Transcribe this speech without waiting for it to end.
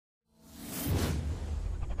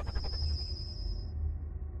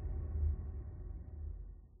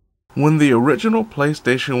When the original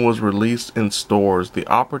PlayStation was released in stores, the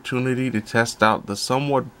opportunity to test out the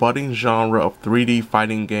somewhat budding genre of 3D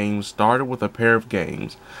fighting games started with a pair of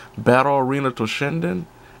games, Battle Arena Toshinden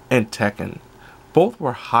and Tekken. Both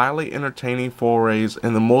were highly entertaining forays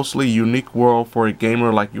in the mostly unique world for a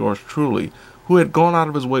gamer like yours truly, who had gone out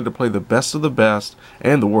of his way to play the best of the best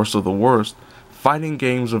and the worst of the worst fighting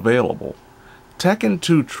games available. Tekken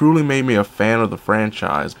 2 truly made me a fan of the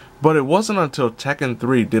franchise, but it wasn't until Tekken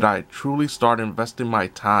 3 did I truly start investing my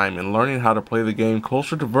time in learning how to play the game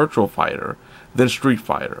closer to Virtua Fighter than Street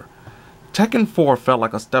Fighter. Tekken 4 felt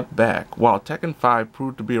like a step back, while Tekken 5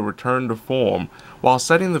 proved to be a return to form while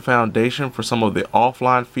setting the foundation for some of the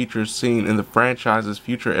offline features seen in the franchise's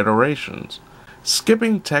future iterations.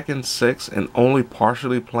 Skipping Tekken 6 and only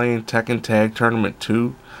partially playing Tekken Tag Tournament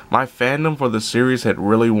 2, my fandom for the series had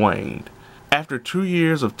really waned. After 2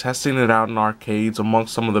 years of testing it out in arcades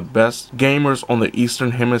amongst some of the best gamers on the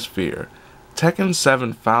Eastern Hemisphere, Tekken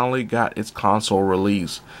 7 finally got its console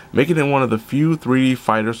release, making it one of the few 3D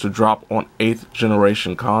fighters to drop on 8th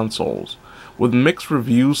generation consoles. With mixed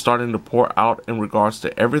reviews starting to pour out in regards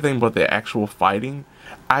to everything but the actual fighting,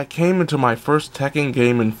 I came into my first Tekken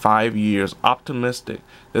game in 5 years optimistic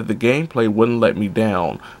that the gameplay wouldn't let me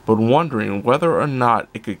down, but wondering whether or not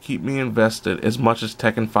it could keep me invested as much as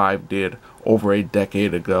Tekken 5 did over a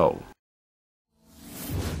decade ago.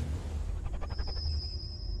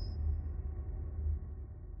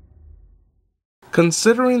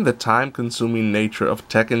 Considering the time-consuming nature of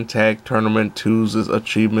Tekken Tag Tournament 2's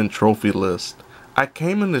achievement trophy list, I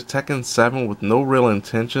came into Tekken 7 with no real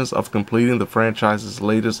intentions of completing the franchise's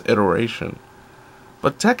latest iteration.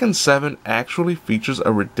 But Tekken 7 actually features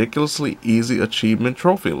a ridiculously easy achievement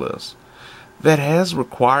trophy list that has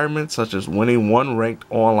requirements such as winning one ranked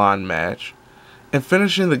online match and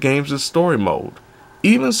finishing the game's story mode.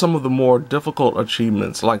 Even some of the more difficult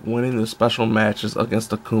achievements like winning the special matches against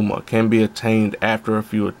Akuma can be attained after a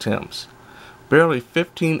few attempts. Barely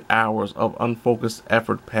 15 hours of unfocused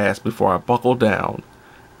effort passed before I buckled down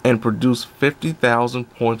and produced 50,000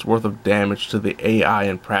 points worth of damage to the AI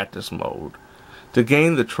in practice mode to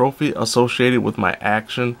gain the trophy associated with my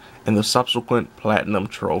action and the subsequent Platinum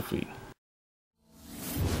Trophy.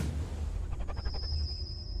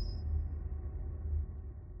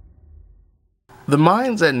 The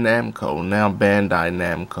minds at Namco, now Bandai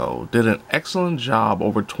Namco, did an excellent job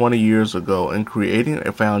over 20 years ago in creating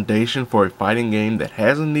a foundation for a fighting game that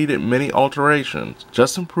hasn't needed many alterations,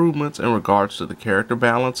 just improvements in regards to the character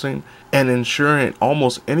balancing and ensuring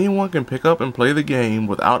almost anyone can pick up and play the game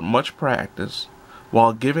without much practice,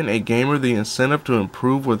 while giving a gamer the incentive to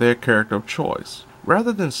improve with their character of choice.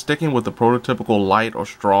 Rather than sticking with the prototypical light or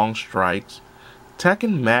strong strikes,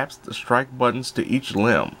 Tekken maps the strike buttons to each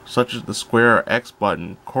limb, such as the square or X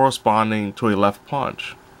button corresponding to a left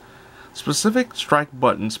punch. Specific strike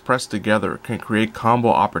buttons pressed together can create combo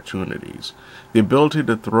opportunities, the ability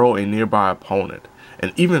to throw a nearby opponent,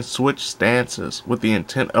 and even switch stances with the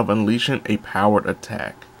intent of unleashing a powered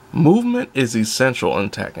attack. Movement is essential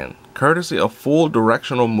in Tekken, courtesy of full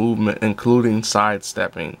directional movement including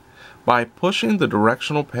sidestepping. By pushing the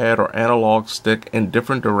directional pad or analog stick in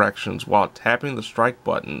different directions while tapping the strike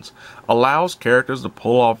buttons allows characters to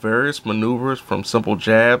pull off various maneuvers from simple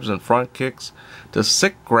jabs and front kicks to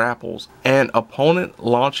sick grapples and opponent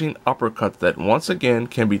launching uppercuts that once again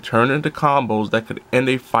can be turned into combos that could end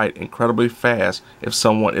a fight incredibly fast if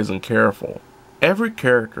someone isn't careful. Every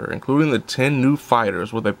character, including the 10 new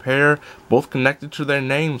fighters with a pair both connected to their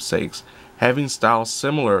namesakes, having styles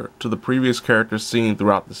similar to the previous characters seen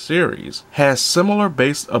throughout the series, has similar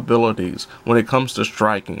base abilities when it comes to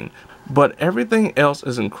striking, but everything else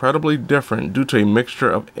is incredibly different due to a mixture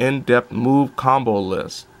of in-depth move combo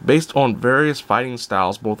lists based on various fighting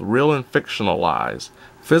styles, both real and fictionalized,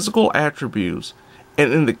 physical attributes,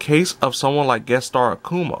 and in the case of someone like guest star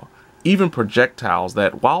Akuma, even projectiles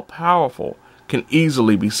that, while powerful, can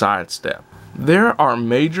easily be sidestepped. There are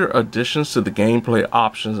major additions to the gameplay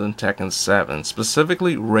options in Tekken 7,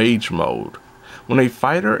 specifically Rage Mode. When a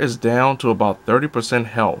fighter is down to about 30%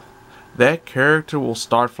 health, that character will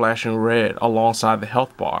start flashing red alongside the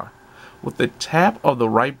health bar. With the tap of the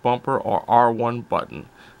right bumper or R1 button,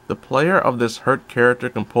 the player of this hurt character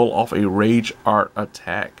can pull off a Rage Art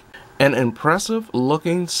attack, an impressive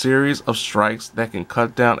looking series of strikes that can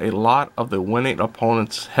cut down a lot of the winning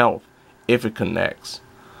opponent's health if it connects.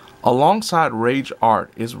 Alongside Rage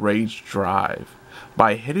Art is Rage Drive.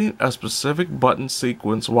 By hitting a specific button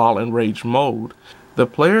sequence while in Rage mode, the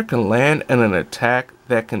player can land in an attack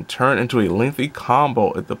that can turn into a lengthy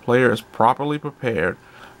combo if the player is properly prepared,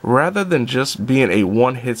 rather than just being a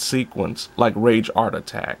one-hit sequence like Rage Art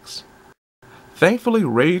attacks. Thankfully,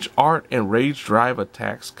 Rage Art and Rage Drive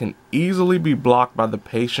attacks can easily be blocked by the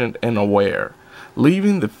patient and aware,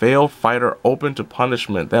 leaving the failed fighter open to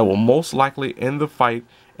punishment that will most likely end the fight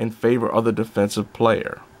in favor of the defensive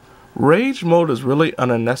player. Rage mode is really an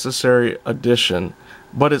unnecessary addition,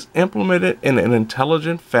 but is implemented in an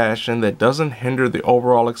intelligent fashion that doesn't hinder the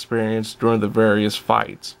overall experience during the various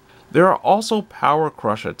fights. There are also Power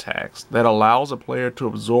Crush attacks that allows a player to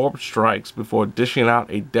absorb strikes before dishing out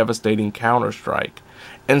a devastating counter-strike,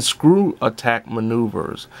 and Screw attack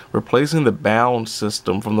maneuvers, replacing the bound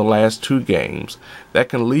system from the last two games, that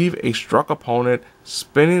can leave a struck opponent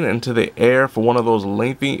spinning into the air for one of those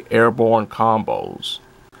lengthy airborne combos.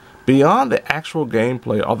 Beyond the actual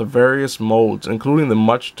gameplay are the various modes, including the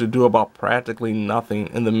much to do about practically nothing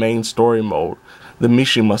in the main story mode, the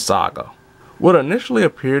Mishima Saga. What initially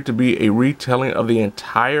appeared to be a retelling of the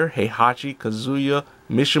entire Heihachi-Kazuya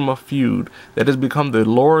Mishima feud that has become the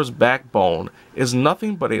lore's backbone is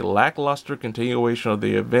nothing but a lackluster continuation of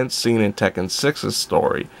the events seen in Tekken 6's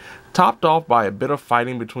story, topped off by a bit of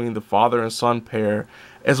fighting between the father and son pair,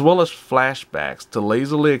 as well as flashbacks to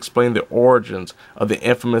lazily explain the origins of the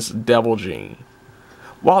infamous Devil Gene.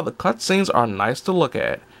 While the cutscenes are nice to look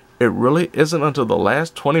at, it really isn't until the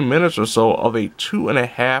last 20 minutes or so of a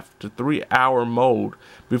 2.5 to 3 hour mode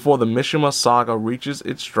before the Mishima Saga reaches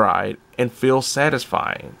its stride and feels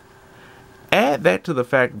satisfying. Add that to the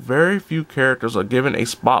fact very few characters are given a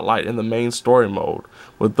spotlight in the main story mode,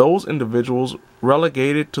 with those individuals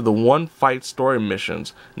relegated to the one-fight story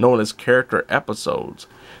missions known as character episodes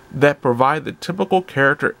that provide the typical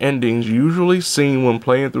character endings usually seen when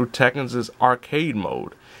playing through Tekken's arcade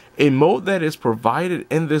mode, a mode that is provided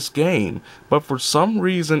in this game but for some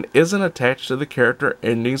reason isn't attached to the character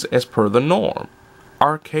endings as per the norm.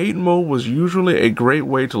 Arcade mode was usually a great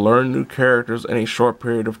way to learn new characters in a short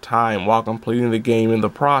period of time while completing the game in the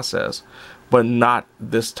process, but not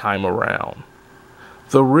this time around.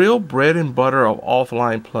 The real bread and butter of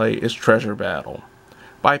offline play is treasure battle.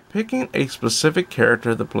 By picking a specific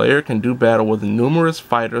character, the player can do battle with numerous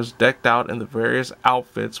fighters decked out in the various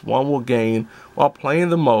outfits one will gain while playing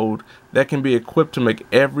the mode that can be equipped to make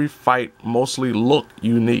every fight mostly look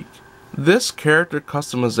unique. This character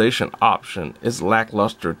customization option is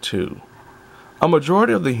lackluster too. A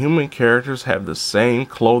majority of the human characters have the same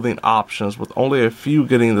clothing options, with only a few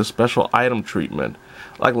getting the special item treatment,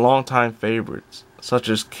 like longtime favorites such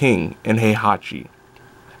as King and Heihachi.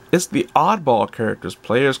 It's the oddball characters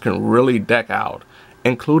players can really deck out,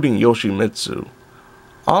 including Yoshimitsu.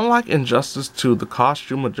 Unlike Injustice 2, the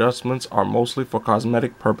costume adjustments are mostly for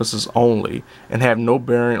cosmetic purposes only and have no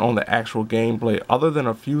bearing on the actual gameplay other than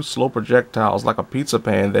a few slow projectiles like a pizza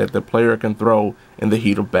pan that the player can throw in the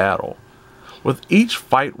heat of battle. With each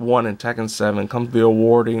fight won in Tekken 7 comes the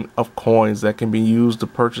awarding of coins that can be used to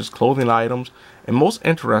purchase clothing items, and most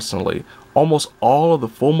interestingly, almost all of the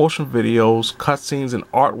full motion videos, cutscenes, and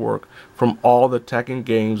artwork from all the Tekken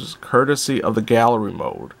games is courtesy of the gallery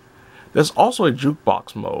mode. There's also a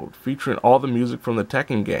jukebox mode featuring all the music from the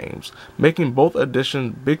Tekken games, making both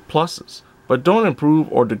additions big pluses, but don't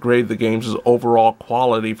improve or degrade the game's overall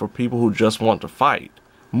quality for people who just want to fight.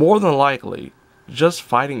 More than likely, just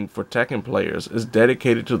fighting for Tekken players is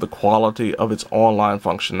dedicated to the quality of its online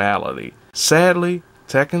functionality. Sadly,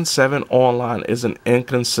 Tekken 7 Online is an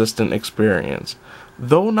inconsistent experience.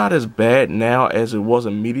 Though not as bad now as it was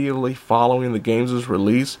immediately following the game's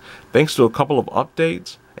release, thanks to a couple of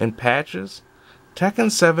updates and patches,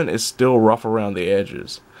 Tekken 7 is still rough around the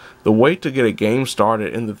edges. The wait to get a game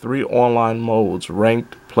started in the 3 online modes,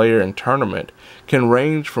 ranked, player, and tournament, can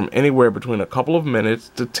range from anywhere between a couple of minutes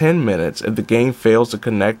to 10 minutes if the game fails to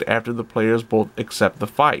connect after the players both accept the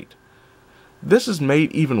fight. This is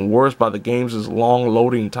made even worse by the game's long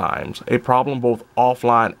loading times, a problem both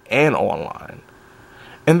offline and online.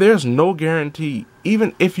 And there's no guarantee,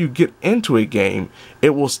 even if you get into a game,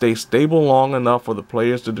 it will stay stable long enough for the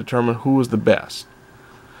players to determine who is the best.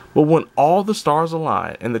 But when all the stars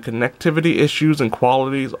align and the connectivity issues and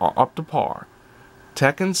qualities are up to par,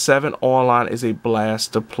 Tekken 7 Online is a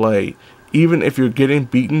blast to play, even if you're getting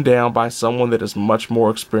beaten down by someone that is much more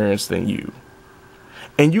experienced than you.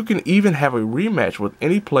 And you can even have a rematch with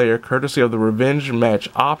any player courtesy of the revenge match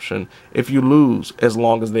option if you lose, as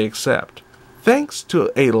long as they accept. Thanks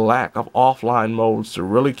to a lack of offline modes to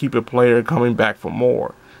really keep a player coming back for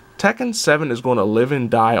more, Tekken 7 is going to live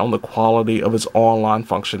and die on the quality of its online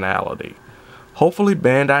functionality. Hopefully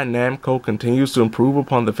Bandai Namco continues to improve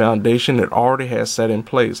upon the foundation it already has set in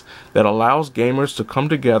place that allows gamers to come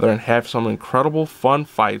together and have some incredible fun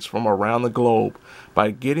fights from around the globe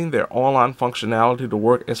by getting their online functionality to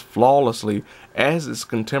work as flawlessly as its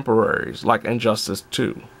contemporaries like Injustice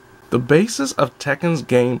 2. The basis of Tekken's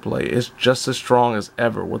gameplay is just as strong as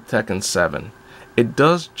ever with Tekken 7. It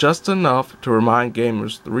does just enough to remind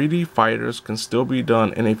gamers 3D fighters can still be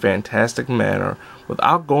done in a fantastic manner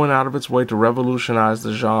without going out of its way to revolutionize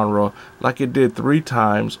the genre like it did 3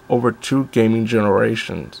 times over 2 gaming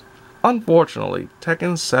generations. Unfortunately,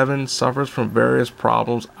 Tekken 7 suffers from various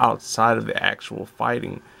problems outside of the actual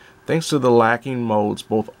fighting, thanks to the lacking modes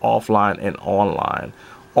both offline and online.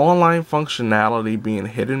 Online functionality being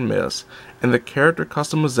hit and miss, and the character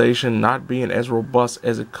customization not being as robust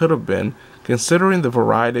as it could have been considering the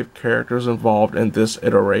variety of characters involved in this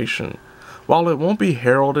iteration. While it won't be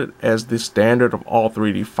heralded as the standard of all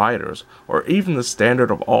 3D fighters, or even the standard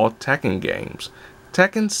of all Tekken games,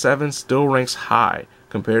 Tekken 7 still ranks high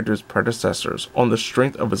compared to its predecessors on the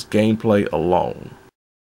strength of its gameplay alone.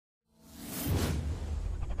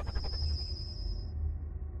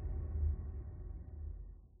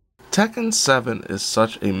 Tekken 7 is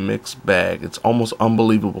such a mixed bag, it's almost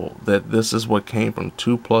unbelievable that this is what came from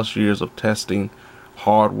 2+ years of testing,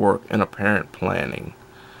 hard work, and apparent planning.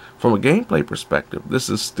 From a gameplay perspective, this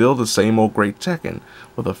is still the same old great Tekken,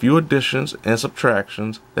 with a few additions and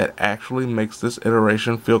subtractions that actually makes this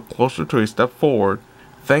iteration feel closer to a step forward,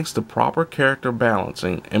 thanks to proper character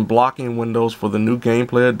balancing and blocking windows for the new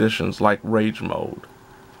gameplay additions like Rage Mode.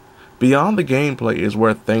 Beyond the gameplay is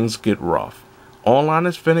where things get rough. Online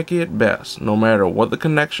is finicky at best, no matter what the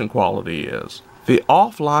connection quality is. The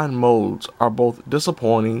offline modes are both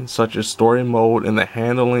disappointing, such as story mode and the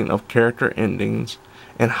handling of character endings,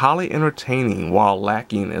 and highly entertaining while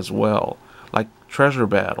lacking as well, like treasure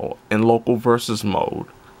battle and local versus mode.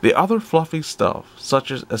 The other fluffy stuff, such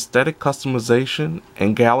as aesthetic customization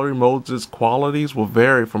and gallery modes' qualities will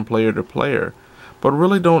vary from player to player, but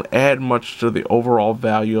really don't add much to the overall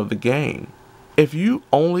value of the game. If you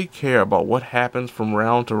only care about what happens from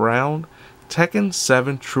round to round, Tekken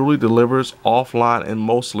 7 truly delivers offline and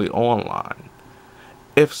mostly online.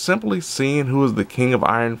 If simply seeing who is the king of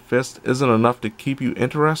Iron Fist isn't enough to keep you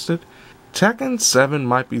interested, Tekken 7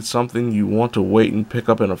 might be something you want to wait and pick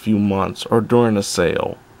up in a few months or during a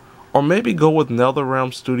sale. Or maybe go with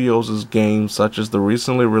NetherRealm Studios' games such as the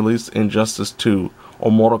recently released Injustice 2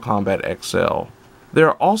 or Mortal Kombat XL. There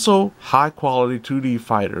are also high-quality 2D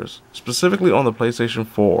fighters, specifically on the PlayStation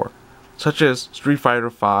 4, such as Street Fighter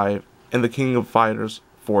V and the King of Fighters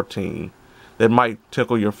 14, that might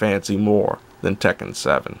tickle your fancy more than Tekken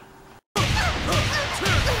 7.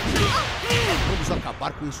 Vamos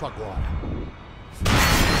acabar com isso agora.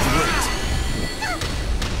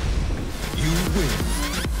 You win.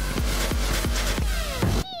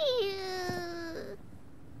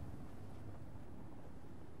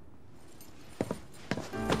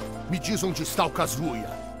 Me diz onde está o Kazuya.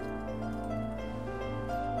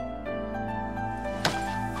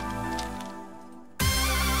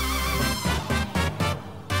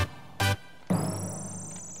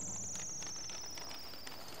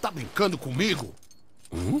 Tá brincando comigo?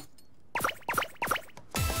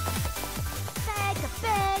 Pega,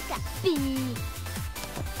 pega, pi.